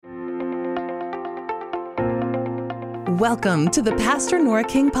Welcome to the Pastor Nora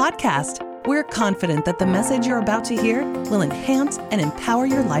King podcast. We're confident that the message you're about to hear will enhance and empower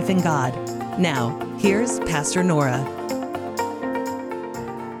your life in God. Now, here's Pastor Nora.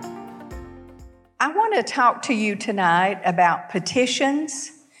 I want to talk to you tonight about petitions,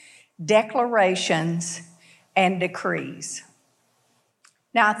 declarations, and decrees.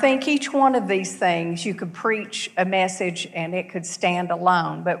 Now, I think each one of these things, you could preach a message and it could stand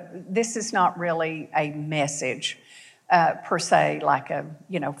alone, but this is not really a message per se, like a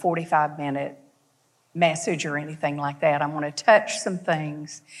 45-minute message or anything like that. I want to touch some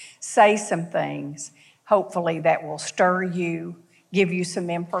things, say some things, hopefully that will stir you, give you some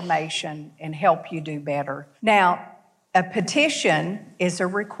information, and help you do better. Now, a petition is a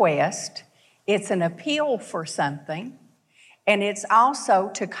request. It's an appeal for something, and it's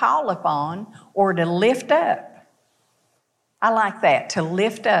also to call upon or to lift up. I like that, to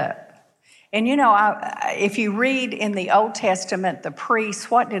lift up. And if you read in the Old Testament, the priests,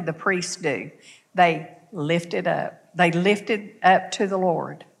 what did the priests do? They lifted up. They lifted up to the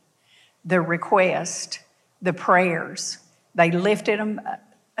Lord the request, the prayers. They lifted them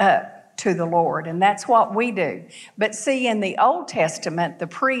up to the Lord, and that's what we do. But see, in the Old Testament, the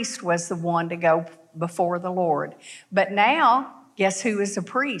priest was the one to go before the Lord. But now, guess who is a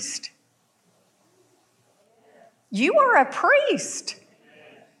priest? You are a priest.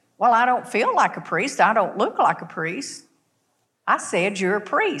 Well, I don't feel like a priest. I don't look like a priest. I said you're a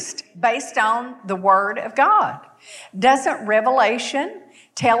priest based on the Word of God. Doesn't Revelation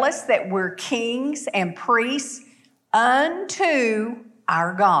tell us that we're kings and priests unto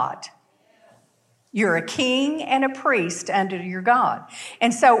our God? You're a king and a priest unto your God.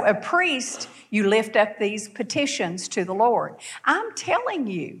 And so a priest, you lift up these petitions to the Lord. I'm telling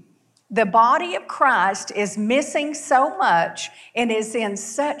you, the body of Christ is missing so much and is in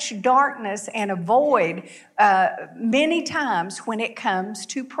such darkness and a void many times when it comes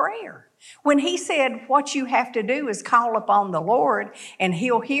to prayer. When he said what you have to do is call upon the Lord and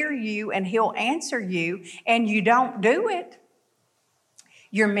he'll hear you and he'll answer you, and you don't do it,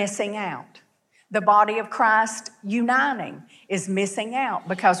 you're missing out. The body of Christ uniting is missing out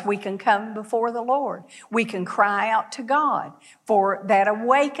because we can come before the Lord. We can cry out to God for that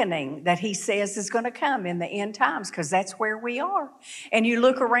awakening that he says is going to come in the end times, because that's where we are. And you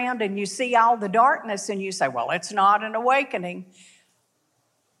look around and you see all the darkness and you say, well, it's not an awakening.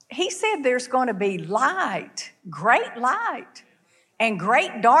 He said there's going to be light, and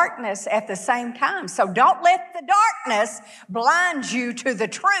great darkness at the same time. So don't let the darkness blind you to the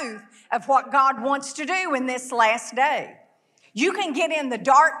truth of what God wants to do in this last day. You can get in the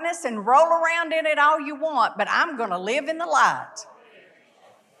darkness and roll around in it all you want, but I'm going to live in the light.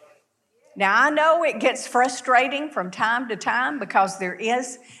 Now, I know it gets frustrating from time to time because there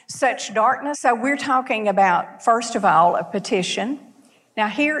is such darkness. So we're talking about, first of all, a petition. Now,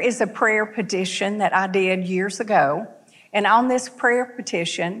 here is a prayer petition that I did years ago. And on this prayer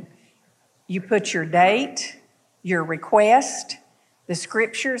petition, you put your date, your request, the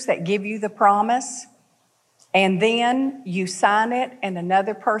scriptures that give you the promise, and then you sign it, and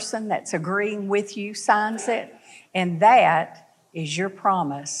another person that's agreeing with you signs it, and that is your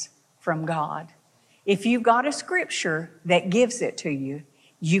promise from God. If you've got a scripture that gives it to you,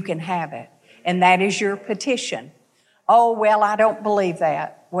 you can have it, and that is your petition. Oh, well, I don't believe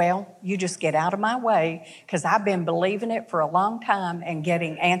that. Well, you just get out of my way, because I've been believing it for a long time and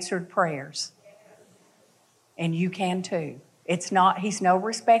getting answered prayers. And you can too. He's no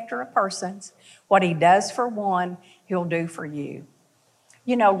respecter of persons. What he does for one, he'll do for you.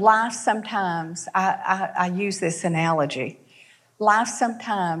 Life sometimes, I use this analogy. Life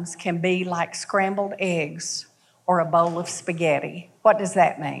sometimes can be like scrambled eggs or a bowl of spaghetti. What does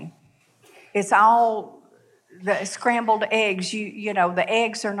that mean? It's all the scrambled eggs, the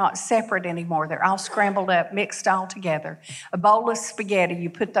eggs are not separate anymore. They're all scrambled up, mixed all together. A bowl of spaghetti, you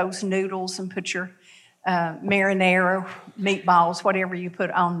put those noodles and put your marinara, meatballs, whatever you put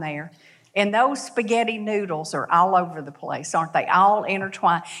on there. And those spaghetti noodles are all over the place, aren't they? All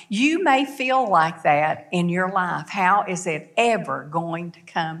intertwined. You may feel like that in your life. How is it ever going to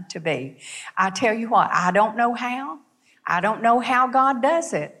come to be? I tell you what, I don't know how. I don't know how God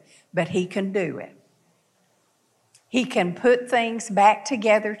does it, but he can do it. He can put things back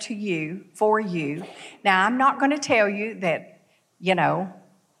together for you. Now, I'm not going to tell you that,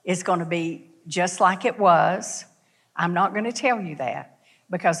 it's going to be just like it was. I'm not going to tell you that,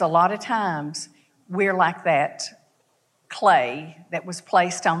 because a lot of times we're like that clay that was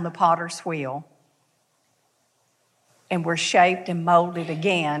placed on the potter's wheel, and we're shaped and molded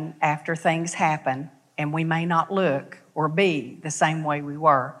again after things happen, and we may not look or be the same way we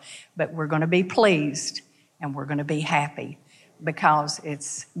were, but we're going to be pleased and we're going to be happy because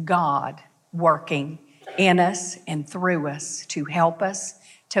it's God working in us and through us to help us,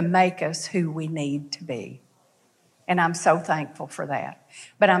 to make us who we need to be. And I'm so thankful for that.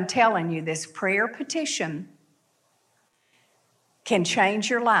 But I'm telling you, this prayer petition can change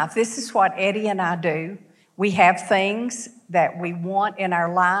your life. This is what Eddie and I do. We have things that we want in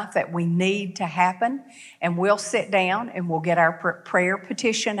our life that we need to happen, and we'll sit down and we'll get our prayer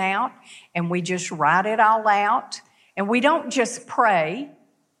petition out, and we just write it all out. And we don't just pray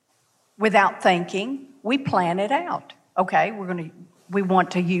without thinking. We plan it out. Okay, we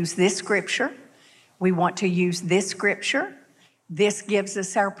want to use this scripture. We want to use this scripture. This gives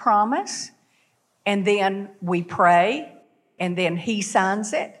us our promise. And then we pray, and then he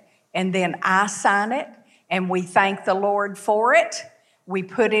signs it, and then I sign it, and we thank the Lord for it. We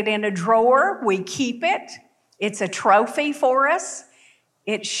put it in a drawer. We keep it. It's a trophy for us.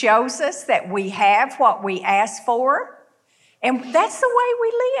 It shows us that we have what we asked for. And that's the way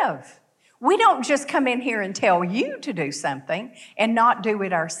we live. We don't just come in here and tell you to do something and not do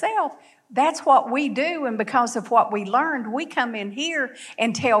it ourselves. That's what we do, and because of what we learned, we come in here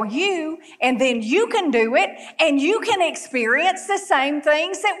and tell you, and then you can do it, and you can experience the same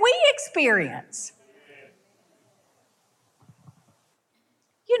things that we experience.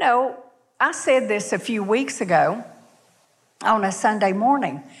 You know, I said this a few weeks ago on a Sunday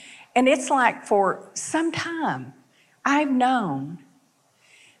morning, and it's like for some time I've known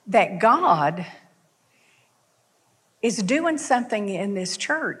that God is doing something in this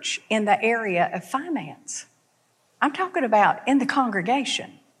church in the area of finance. I'm talking about in the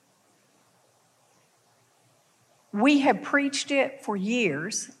congregation. We have preached it for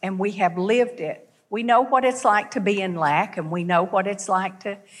years, and we have lived it. We know what it's like to be in lack, and we know what it's like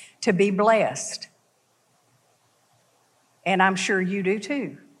to be blessed. And I'm sure you do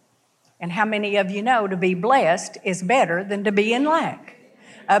too. And how many of you know to be blessed is better than to be in lack?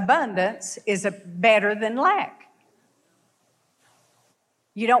 Abundance is better than lack.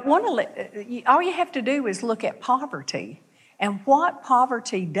 You don't want to, all you have to do is look at poverty and what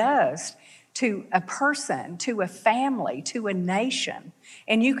poverty does to a person, to a family, to a nation.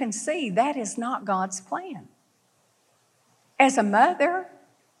 And you can see that is not God's plan. As a mother,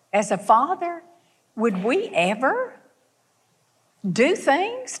 as a father, would we ever do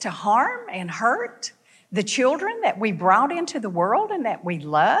things to harm and hurt the children that we brought into the world and that we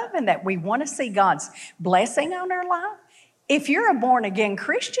love and that we want to see God's blessing on our life? If you're a born-again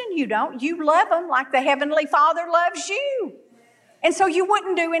Christian, you don't. You love them like the Heavenly Father loves you. And so you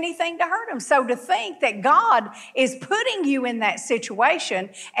wouldn't do anything to hurt them. So to think that God is putting you in that situation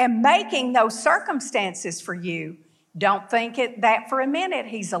and making those circumstances for you, don't think that for a minute.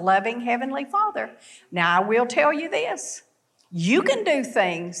 He's a loving Heavenly Father. Now, I will tell you this. You can do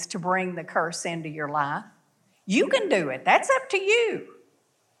things to bring the curse into your life. You can do it. That's up to you.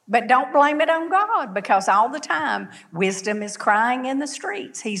 But don't blame it on God, because all the time, wisdom is crying in the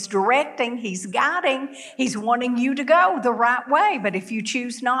streets. He's directing, He's guiding, He's wanting you to go the right way. But if you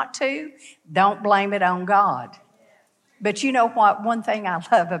choose not to, don't blame it on God. But you know what? One thing I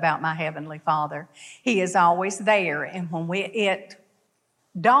love about my Heavenly Father, He is always there. And when it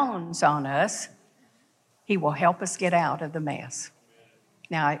dawns on us, He will help us get out of the mess.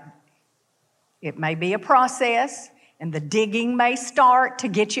 Now, it may be a process, and the digging may start to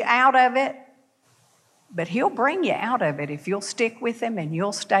get you out of it, but He'll bring you out of it if you'll stick with Him and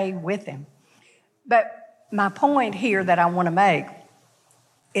you'll stay with Him. But my point here that I want to make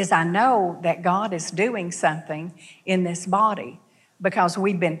is I know that God is doing something in this body, because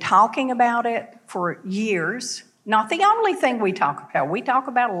we've been talking about it for years. Not the only thing we talk about. We talk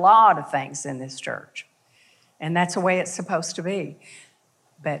about a lot of things in this church, and that's the way it's supposed to be.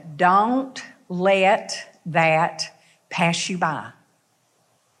 But don't let that pass you by.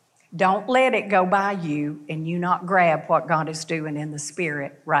 Don't let it go by you and you not grab what God is doing in the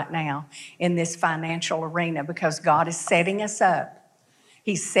Spirit right now in this financial arena, because God is setting us up.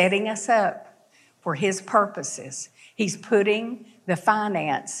 He's setting us up for His purposes. He's putting the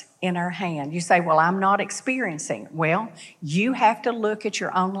finance in our hand. You say, well, I'm not experiencing it. Well, you have to look at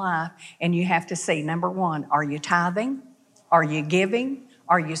your own life and you have to see, number one, are you tithing? Are you giving?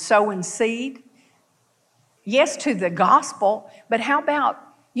 Are you sowing seed? Yes, to the gospel, but how about,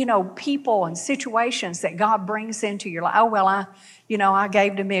 people and situations that God brings into your life? Oh, well, I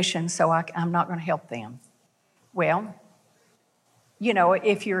gave to missions, so I'm not going to help them. Well,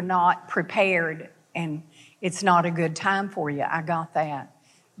 if you're not prepared and it's not a good time for you, I got that.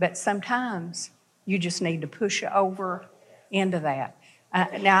 But sometimes you just need to push over into that.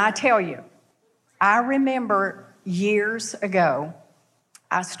 Now, I tell you, I remember years ago,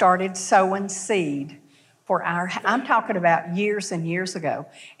 I started sowing seed I'm talking about years and years ago,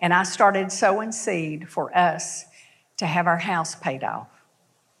 and I started sowing seed for us to have our house paid off.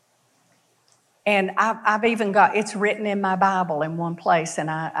 And I've even got, it's written in my Bible in one place, and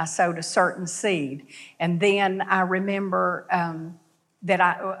I sowed a certain seed. And then I remember that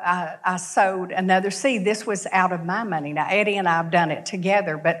I sowed another seed. This was out of my money. Now, Eddie and I have done it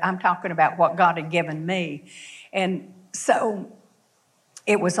together, but I'm talking about what God had given me. And so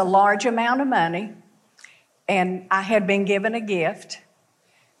it was a large amount of money, and I had been given a gift,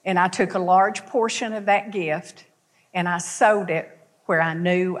 and I took a large portion of that gift, and I sowed it where I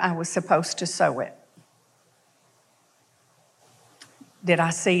knew I was supposed to sow it. Did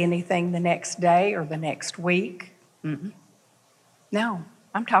I see anything the next day or the next week? Mm-mm. No,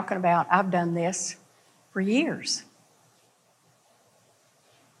 I'm talking about I've done this for years.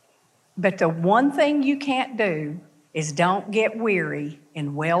 But the one thing you can't do is don't get weary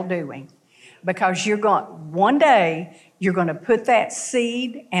in well-doing, because one day you're going to put that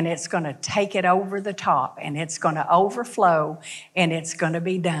seed and it's going to take it over the top and it's going to overflow and it's going to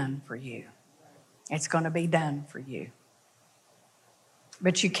be done for you. It's going to be done for you.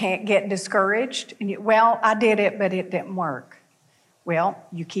 But you can't get discouraged. And I did it, but it didn't work. Well,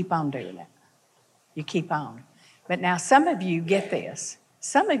 you keep on doing it. You keep on. But now some of you get this.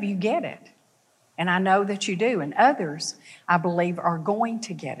 Some of you get it. And I know that you do. And others, I believe, are going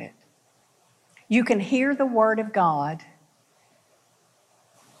to get it. You can hear the Word of God.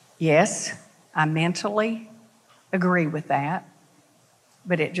 Yes, I mentally agree with that.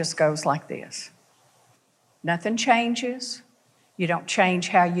 But it just goes like this. Nothing changes. You don't change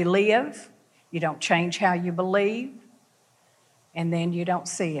how you live. You don't change how you believe. And then you don't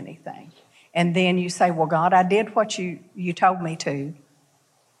see anything. And then you say, well, God, I did what you told me to.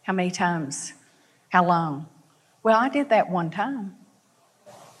 How many times? How long? Well, I did that one time.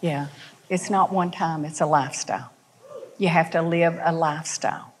 Yeah, it's not one time, it's a lifestyle. You have to live a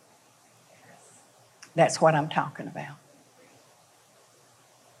lifestyle. That's what I'm talking about.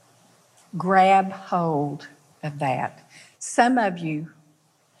 Grab hold of that. Some of you,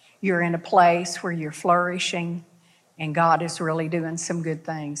 you're in a place where you're flourishing and God is really doing some good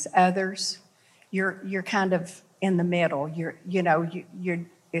things. Others, you're kind of in the middle.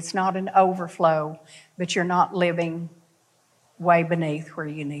 It's not an overflow, but you're not living way beneath where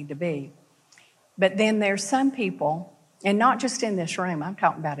you need to be. But then there's some people, and not just in this room, I'm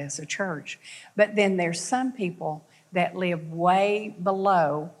talking about as a church, but then there's some people that live way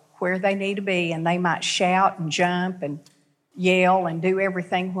below where they need to be, and they might shout and jump and yell and do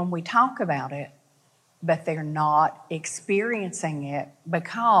everything when we talk about it, but they're not experiencing it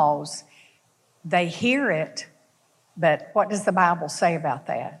because they hear it. But what does the Bible say about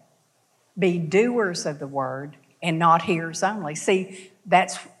that? Be doers of the word and not hearers only. See,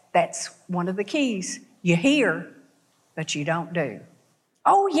 that's one of the keys. You hear, but you don't do.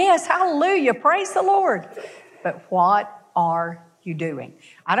 Oh, yes, hallelujah, praise the Lord. But what are you doing?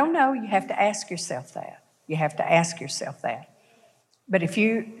 I don't know. You have to ask yourself that. You have to ask yourself that. But if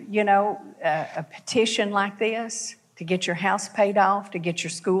a petition like this, to get your house paid off, to get your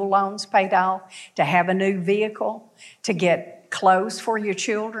school loans paid off, to have a new vehicle, to get clothes for your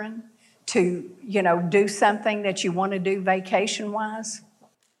children, to, do something that you want to do vacation-wise,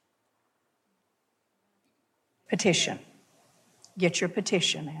 petition. Get your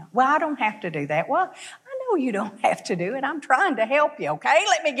petition out. Well, I don't have to do that. Well, I know you don't have to do it. I'm trying to help you, okay?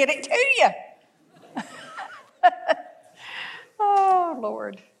 Let me get it to you. Oh,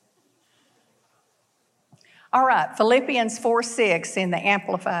 Lord. All right, Philippians 4:6 in the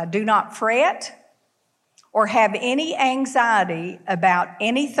Amplified. Do not fret or have any anxiety about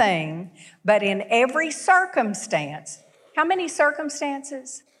anything, but in every circumstance. How many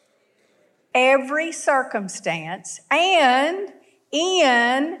circumstances? Every circumstance, and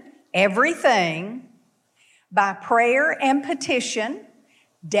in everything, by prayer and petition,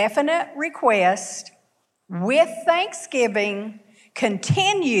 definite request, with thanksgiving,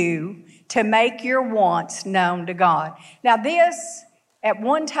 continue to make your wants known to God. Now this, at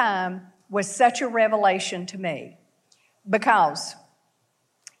one time, was such a revelation to me, because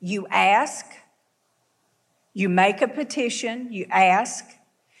you ask, you make a petition, you ask,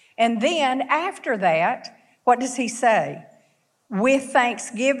 and then after that, what does he say? With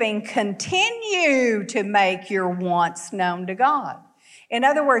thanksgiving, continue to make your wants known to God. In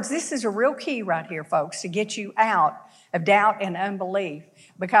other words, this is a real key right here, folks, to get you out of doubt and unbelief.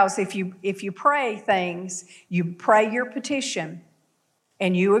 Because if you pray things, you pray your petition,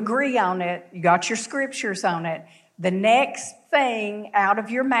 and you agree on it, you got your scriptures on it, the next thing out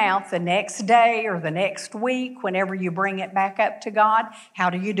of your mouth, the next day or the next week, whenever you bring it back up to God, how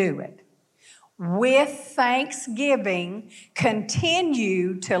do you do it? with thanksgiving,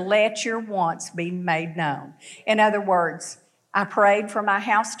 continue to let your wants be made known. In other words, I prayed for my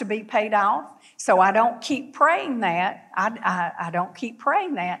house to be paid off, so I don't keep praying that. I don't keep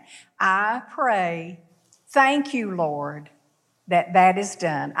praying that. I pray, thank you, Lord, that is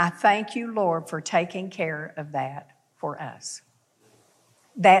done. I thank you, Lord, for taking care of that for us.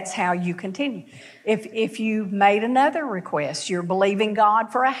 That's how you continue. If you've made another request, you're believing God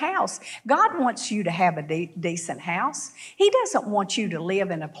for a house. God wants you to have a decent house. He doesn't want you to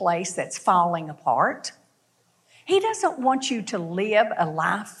live in a place that's falling apart. He doesn't want you to live a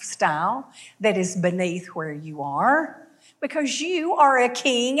lifestyle that is beneath where you are, because you are a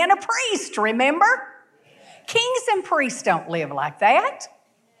king and a priest, remember? Kings and priests don't live like that.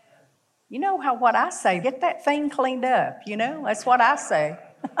 You know what I say, get that thing cleaned up, that's what I say.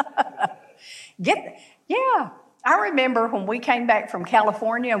 I remember when we came back from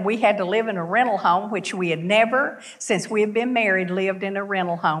California and we had to live in a rental home, which we had never, since we had been married, lived in a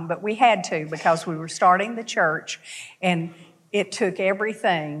rental home, but we had to because we were starting the church and it took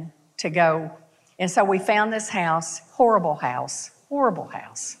everything to go. And so we found this house, horrible house.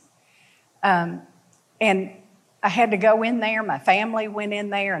 And I had to go in there. My family went in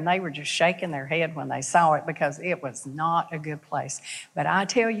there, and they were just shaking their head when they saw it because it was not a good place. But I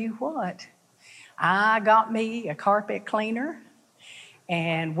tell you what, I got me a carpet cleaner,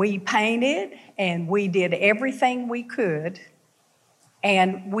 and we painted, and we did everything we could,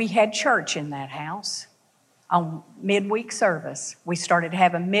 and we had church in that house on midweek service. We started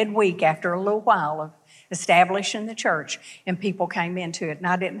having midweek after a little while of establishing the church, and people came into it, and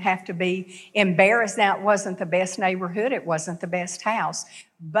I didn't have to be embarrassed. Now, it wasn't the best neighborhood, it wasn't the best house,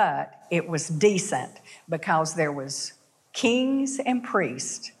 but it was decent because there was kings and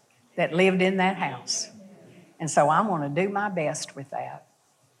priests that lived in that house. And so I'm going to do my best with that.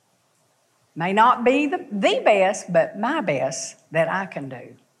 May not be the best, but my best that I can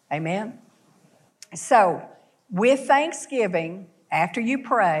do. Amen? So, with thanksgiving, after you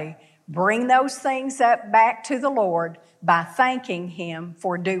pray, bring those things up back to the Lord by thanking Him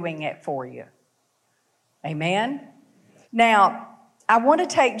for doing it for you. Amen? Now, I want to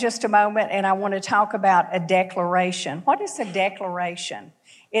take just a moment and I want to talk about a declaration. What is a declaration?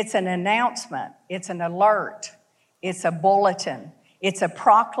 It's an announcement. It's an alert. It's a bulletin. It's a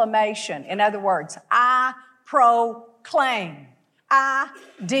proclamation. In other words, I proclaim. I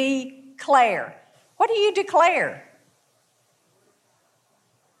declare. What do you declare?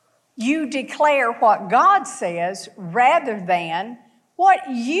 You declare what God says rather than what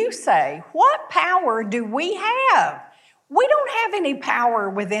you say. What power do we have? We don't have any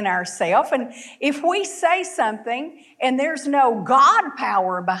power within ourselves. And if we say something and there's no God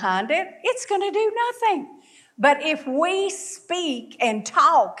power behind it, it's going to do nothing. But if we speak and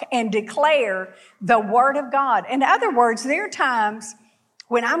talk and declare the Word of God, in other words, there are times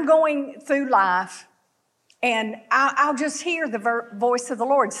when I'm going through life and I'll just hear the voice of the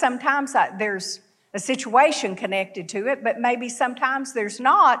Lord. Sometimes there's a situation connected to it, but maybe sometimes there's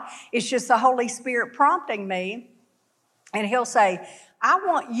not. It's just the Holy Spirit prompting me. And He'll say, I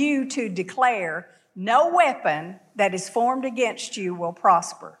want you to declare no weapon that is formed against you will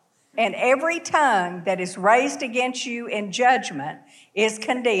prosper. And every tongue that is raised against you in judgment is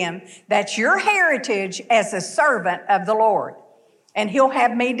condemned. That's your heritage as a servant of the Lord. And He'll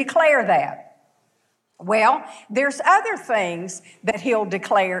have me declare that. Well, there's other things that He'll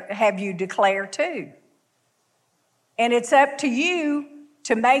have you declare too. And it's up to you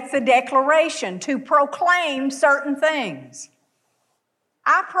to make the declaration, to proclaim certain things.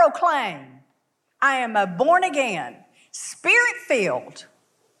 I proclaim I am a born-again, Spirit-filled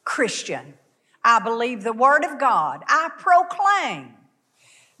Christian. I believe the Word of God. I proclaim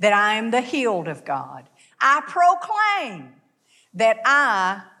that I am the healed of God. I proclaim that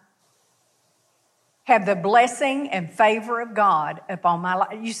I have the blessing and favor of God upon my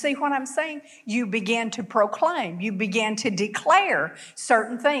life. You see what I'm saying? You begin to proclaim. You begin to declare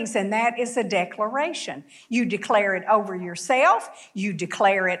certain things, and that is a declaration. You declare it over yourself. You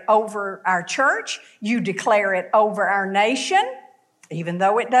declare it over our church. You declare it over our nation, even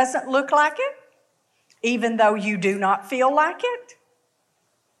though it doesn't look like it, even though you do not feel like it,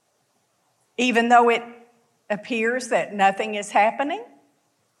 even though it appears that nothing is happening.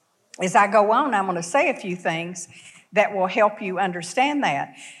 As I go on, I'm going to say a few things that will help you understand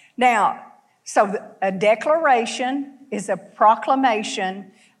that. Now, so a declaration is a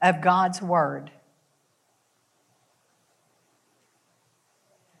proclamation of God's Word.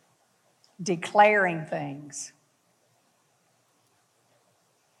 Declaring things.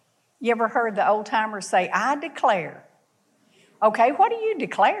 You ever heard the old timers say, I declare? Okay, what are you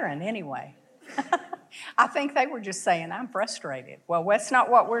declaring anyway? I think they were just saying, I'm frustrated. Well, that's not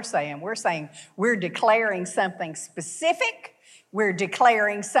what we're saying. We're saying we're declaring something specific. We're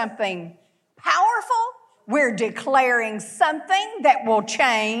declaring something powerful. We're declaring something that will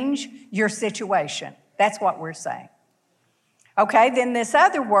change your situation. That's what we're saying. Okay, then this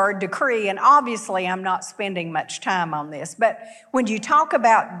other word, decree, and obviously I'm not spending much time on this, but when you talk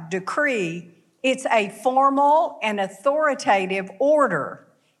about decree, it's a formal and authoritative order.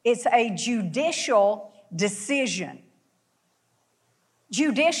 It's a judicial decision.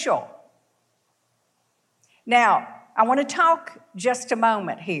 Judicial. Now, I want to talk just a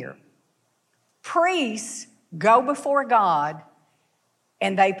moment here. Priests go before God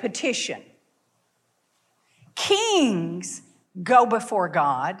and they petition. Kings go before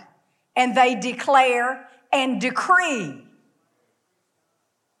God and they declare and decree.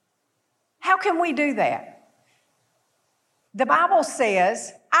 How can we do that? The Bible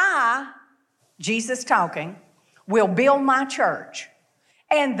says, I, Jesus talking, will build my church,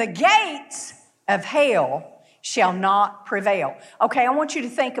 and the gates of hell shall not prevail. Okay, I want you to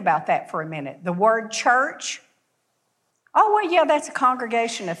think about that for a minute. The word church, oh, well, yeah, that's a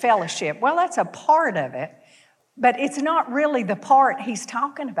congregation, a fellowship. Well, that's a part of it, but it's not really the part he's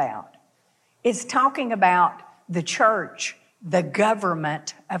talking about. It's talking about the church, the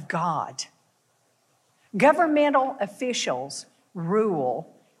government of God. Governmental officials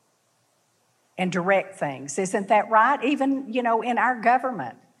rule and direct things. Isn't that right? Even, in our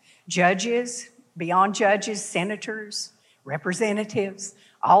government, judges, beyond judges, senators, representatives,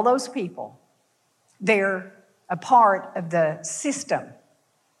 all those people, they're a part of the system,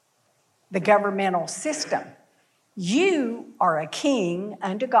 the governmental system. You are a king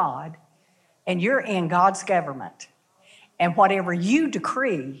unto God, and you're in God's government. And whatever you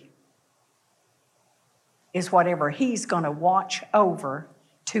decree is whatever He's going to watch over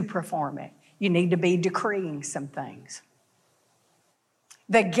to perform it. You need to be decreeing some things.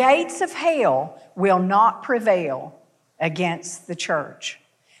 The gates of hell will not prevail against the church.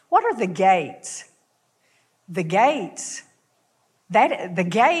 What are the gates? The gates, the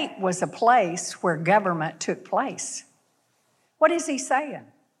gate was a place where government took place. What is he saying?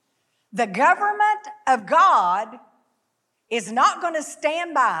 The government of God is not going to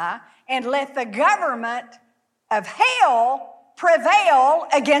stand by and let the government of hell prevail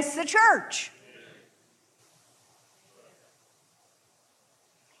against the church.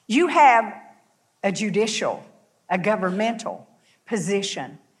 You have a judicial, a governmental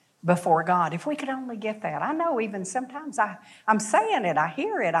position before God. If we could only get that. I know even sometimes I'm saying it, I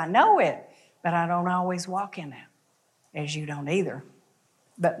hear it, I know it, but I don't always walk in it, as you don't either.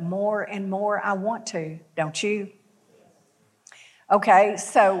 But more and more I want to, don't you? Okay,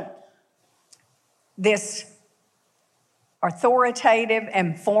 so this authoritative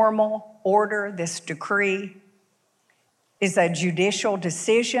and formal order, this decree, is a judicial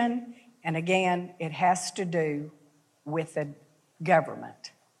decision, and again, it has to do with the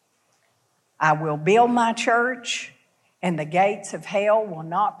government. I will build my church, and the gates of hell will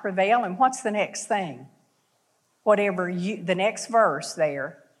not prevail. And what's the next thing? The next verse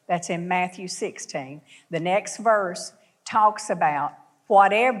there, that's in Matthew 16. The next verse talks about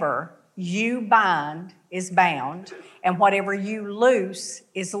whatever you bind is bound, and whatever you loose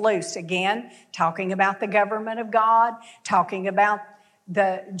is loosed. Again, talking about the government of God, talking about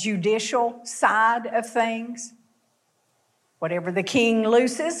the judicial side of things. Whatever the king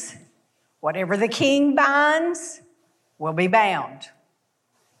looses, whatever the king binds will be bound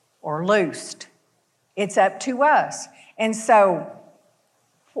or loosed. It's up to us. And so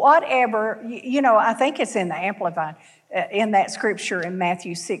whatever, I think it's in the Amplified, in that scripture in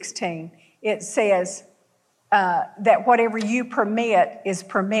Matthew 16, it says that whatever you permit is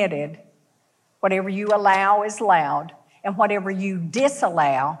permitted, whatever you allow is allowed, and whatever you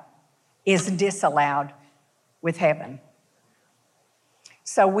disallow is disallowed with heaven.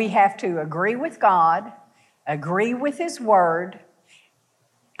 So we have to agree with God, agree with His Word,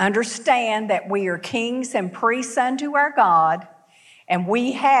 understand that we are kings and priests unto our God, and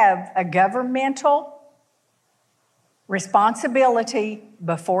we have a governmental responsibility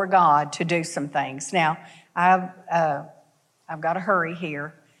before God to do some things. Now, I've got to hurry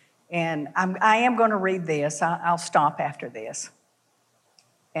here, and I am going to read this. I'll stop after this,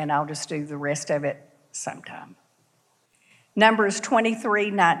 and I'll just do the rest of it sometime. Numbers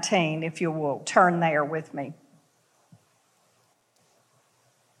 23:19, if you will turn there with me.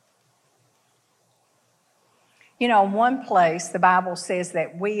 In one place, the Bible says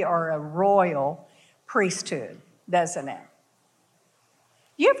that we are a royal priesthood, doesn't it?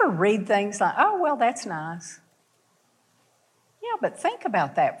 You ever read things like, oh, well, that's nice. Yeah, but think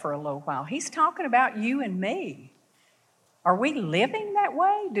about that for a little while. He's talking about you and me. Are we living that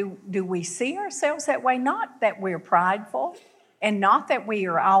way? Do we see ourselves that way? Not that we're prideful and not that we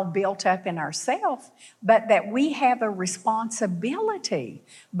are all built up in ourselves, but that we have a responsibility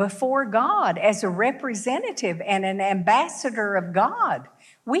before God as a representative and an ambassador of God.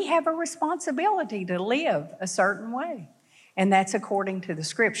 We have a responsibility to live a certain way, and that's according to the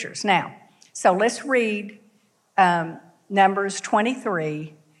Scriptures. Now, so let's read Numbers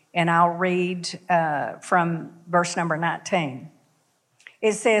 23, and I'll read from verse number 19.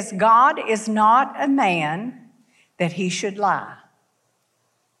 It says, God is not a man that he should lie,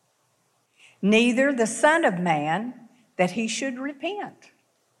 neither the Son of Man that he should repent.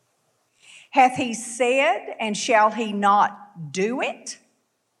 Hath he said, and shall he not do it?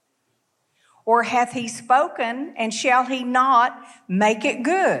 Or hath he spoken, and shall he not make it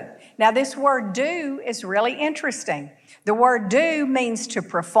good? Now, this word do is really interesting. The word do means to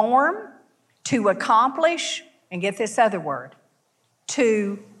perform, to accomplish, and get this other word,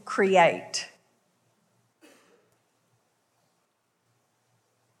 to create.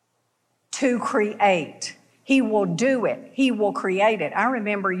 To create. He will do it. He will create it. I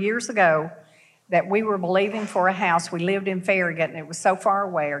remember years ago that we were believing for a house. We lived in Farragut, and it was so far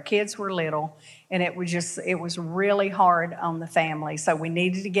away. Our kids were little, and it was really hard on the family. So we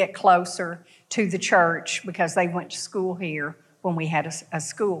needed to get closer to the church because they went to school here when we had a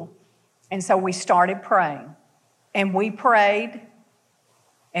school. And so we started praying. And we prayed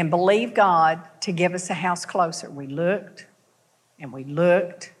and believed God to give us a house closer. We looked, and we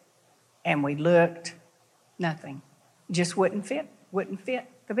looked, and we looked. Nothing. Just wouldn't fit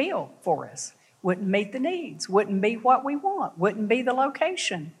the bill for us. Wouldn't meet the needs, wouldn't be what we want, wouldn't be the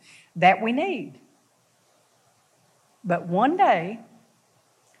location that we need. But one day,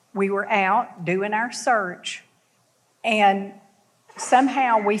 we were out doing our search, and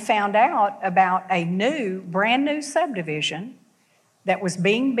somehow we found out about a brand new subdivision that was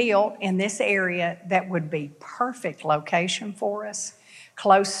being built in this area that would be perfect location for us,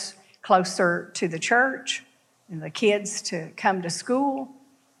 closer to the church and the kids to come to school.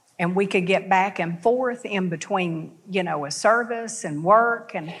 And we could get back and forth in between, a service and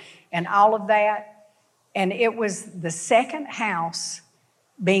work and all of that. And it was the second house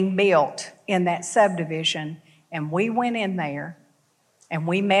being built in that subdivision. And we went in there and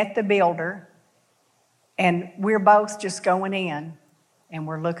we met the builder. And we're both just going in and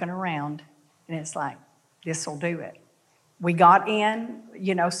we're looking around. And it's like, this will do it. We got in,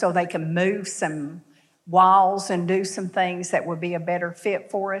 so they can move some walls and do some things that would be a better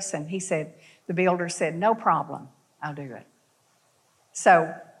fit for us. And the builder said, no problem, I'll do it.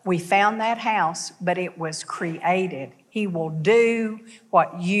 So we found that house, but it was created. He will do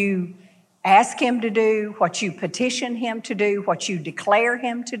what you ask him to do, what you petition him to do, what you declare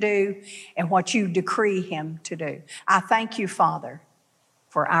him to do, and what you decree him to do. I thank you, Father,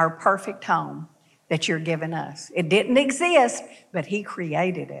 for our perfect home that you're giving us. It didn't exist, but he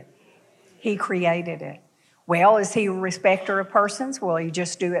created it. He created it. Well, is he a respecter of persons? Will he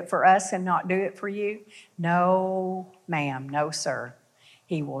just do it for us and not do it for you? No, ma'am. No, sir.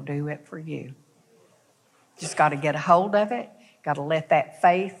 He will do it for you. Just got to get a hold of it. Got to let that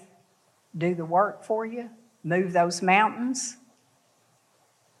faith do the work for you. Move those mountains.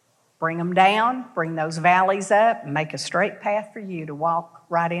 Bring them down. Bring those valleys up. And make a straight path for you to walk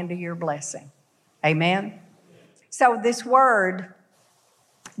right into your blessing. Amen? So this word,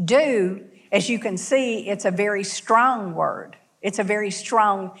 do, as you can see, it's a very strong word. It's a very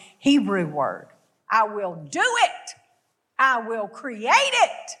strong Hebrew word. I will do it. I will create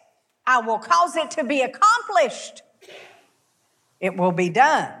it. I will cause it to be accomplished. It will be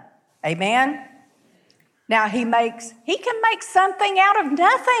done. Amen? Now, he can make something out of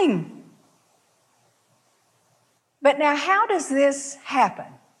nothing. But now, how does this happen?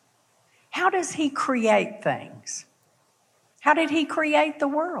 How does he create things? How did he create the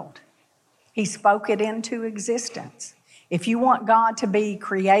world? He spoke it into existence. If you want God to be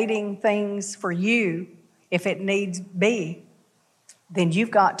creating things for you, if it needs be, then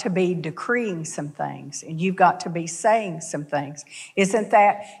you've got to be decreeing some things and you've got to be saying some things. Isn't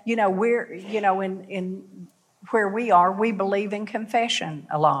that, we're, in where we are, we believe in confession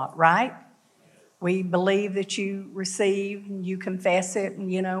a lot, right? We believe that you receive and you confess it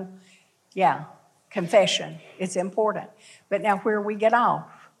and, confession. It's important. But now where we get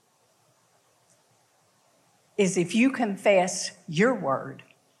off is if you confess your word,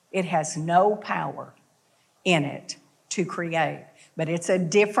 it has no power in it to create. But it's a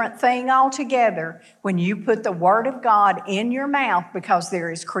different thing altogether when you put the Word of God in your mouth, because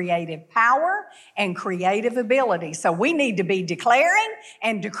there is creative power and creative ability. So we need to be declaring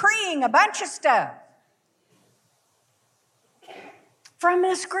and decreeing a bunch of stuff from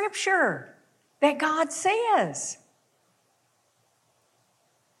the Scripture that God says.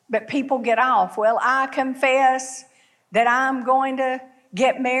 But people get off, well, I confess that I'm going to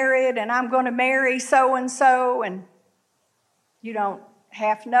get married and I'm going to marry so-and-so, and you don't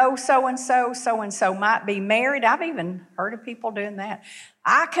half know so-and-so might be married. I've even heard of people doing that.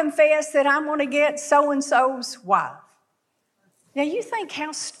 I confess that I'm going to get so-and-so's wife. Now, you think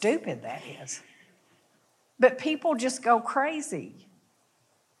how stupid that is. But people just go crazy.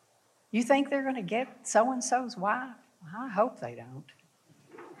 You think they're going to get so-and-so's wife? I hope they don't.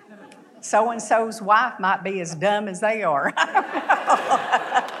 So-and-so's wife might be as dumb as they are.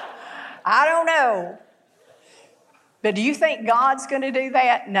 I don't know. But do you think God's going to do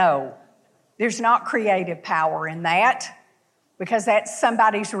that? No. There's not creative power in that, because that's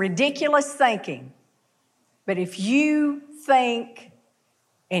somebody's ridiculous thinking. But if you think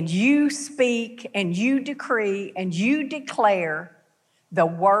and you speak and you decree and you declare the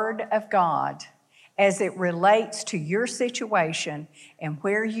Word of God as it relates to your situation and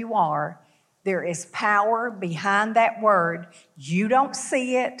where you are, there is power behind that word. You don't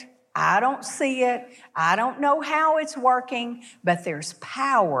see it. I don't see it. I don't know how it's working, but there's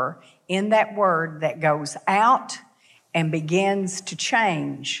power in that word that goes out and begins to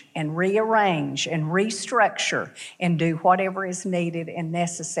change and rearrange and restructure and do whatever is needed and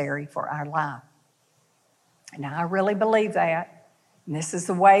necessary for our life. Now, I really believe that, and this is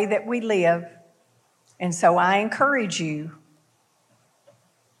the way that we live. And so I encourage you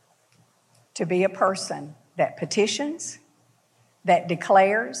to be a person that petitions, that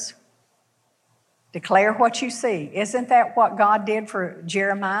declares. Declare what you see. Isn't that what God did for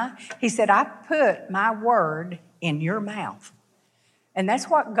Jeremiah? He said, I put my word in your mouth. And that's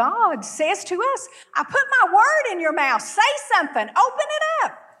what God says to us. I put my word in your mouth. Say something. Open it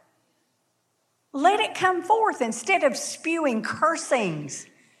up. Let it come forth instead of spewing cursings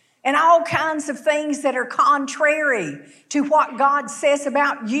and all kinds of things that are contrary to what God says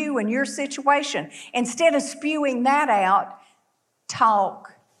about you and your situation. Instead of spewing that out,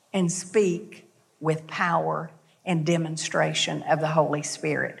 talk and speak with power and demonstration of the Holy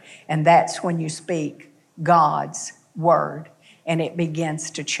Spirit. And that's when you speak God's word, and it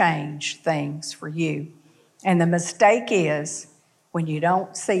begins to change things for you. And the mistake is, when you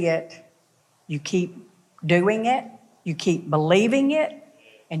don't see it, you keep doing it, you keep believing it,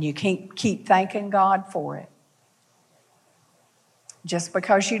 and you keep thanking God for it. Just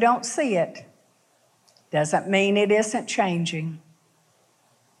because you don't see it doesn't mean it isn't changing.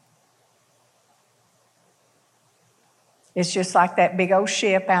 It's just like that big old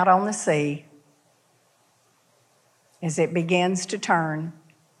ship out on the sea. As it begins to turn,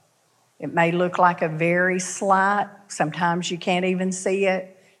 it may look like a very slight, sometimes you can't even see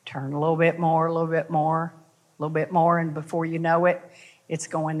it. Turn a little bit more, a little bit more, a little bit more, and before you know it, it's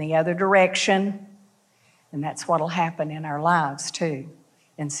going the other direction. And that's what will happen in our lives too,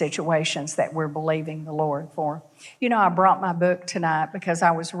 in situations that we're believing the Lord for. You know, I brought my book tonight because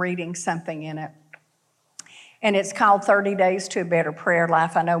I was reading something in it. And it's called 30 Days to a Better Prayer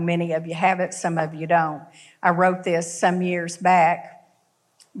Life. I know many of you have it, some of you don't. I wrote this some years back,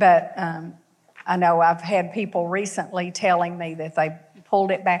 but I know I've had people recently telling me that they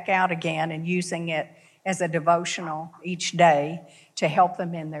pulled it back out again and using it as a devotional each day to help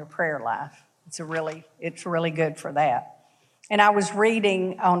them in their prayer life. It's really good for that. And I was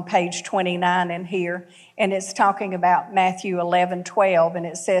reading on page 29 in here, and it's talking about Matthew 11:12, and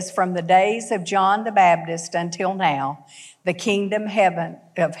it says, from the days of John the Baptist until now, the kingdom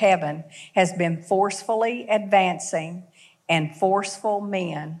of heaven has been forcefully advancing, and forceful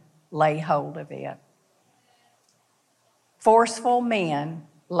men lay hold of it. Forceful men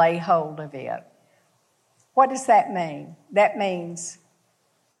lay hold of it. What does that mean? That means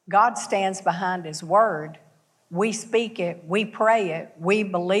God stands behind His word. We speak it, we pray it, we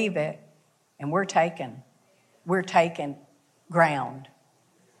believe it, and we're taking ground.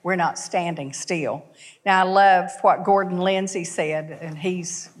 We're not standing still. Now, I love what Gordon Lindsay said, and he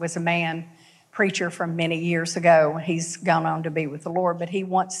was a preacher from many years ago. He's gone on to be with the Lord, but he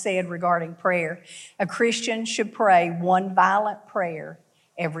once said regarding prayer, a Christian should pray one violent prayer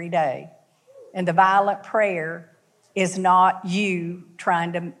every day. And the violent prayer is not you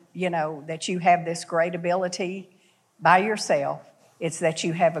trying to, that you have this great ability by yourself. It's that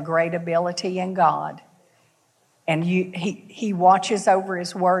you have a great ability in God. And He watches over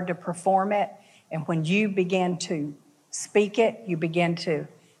His word to perform it. And when you begin to speak it, you begin to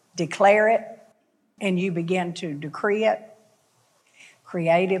declare it, and you begin to decree it,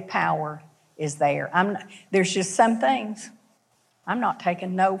 creative power is there. There's just some things I'm not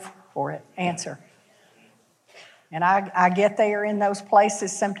taking no for it answer. And I get there in those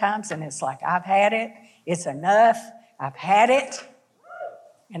places sometimes, and it's like, I've had it. It's enough. I've had it.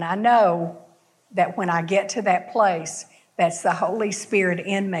 And I know that when I get to that place, that's the Holy Spirit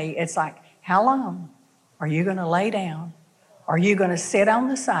in me. It's like, how long are you going to lay down? Are you going to sit on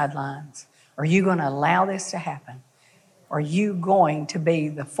the sidelines? Are you going to allow this to happen? Are you going to be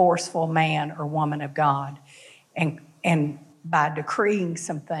the forceful man or woman of God? And by decreeing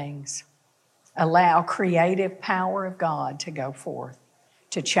some things, allow creative power of God to go forth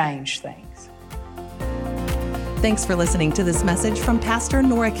to change things. Thanks for listening to this message from Pastor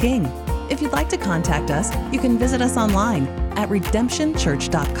Nora King. If you'd like to contact us, you can visit us online at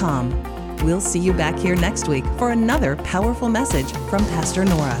redemptionchurch.com. We'll see you back here next week for another powerful message from Pastor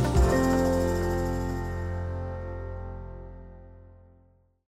Nora.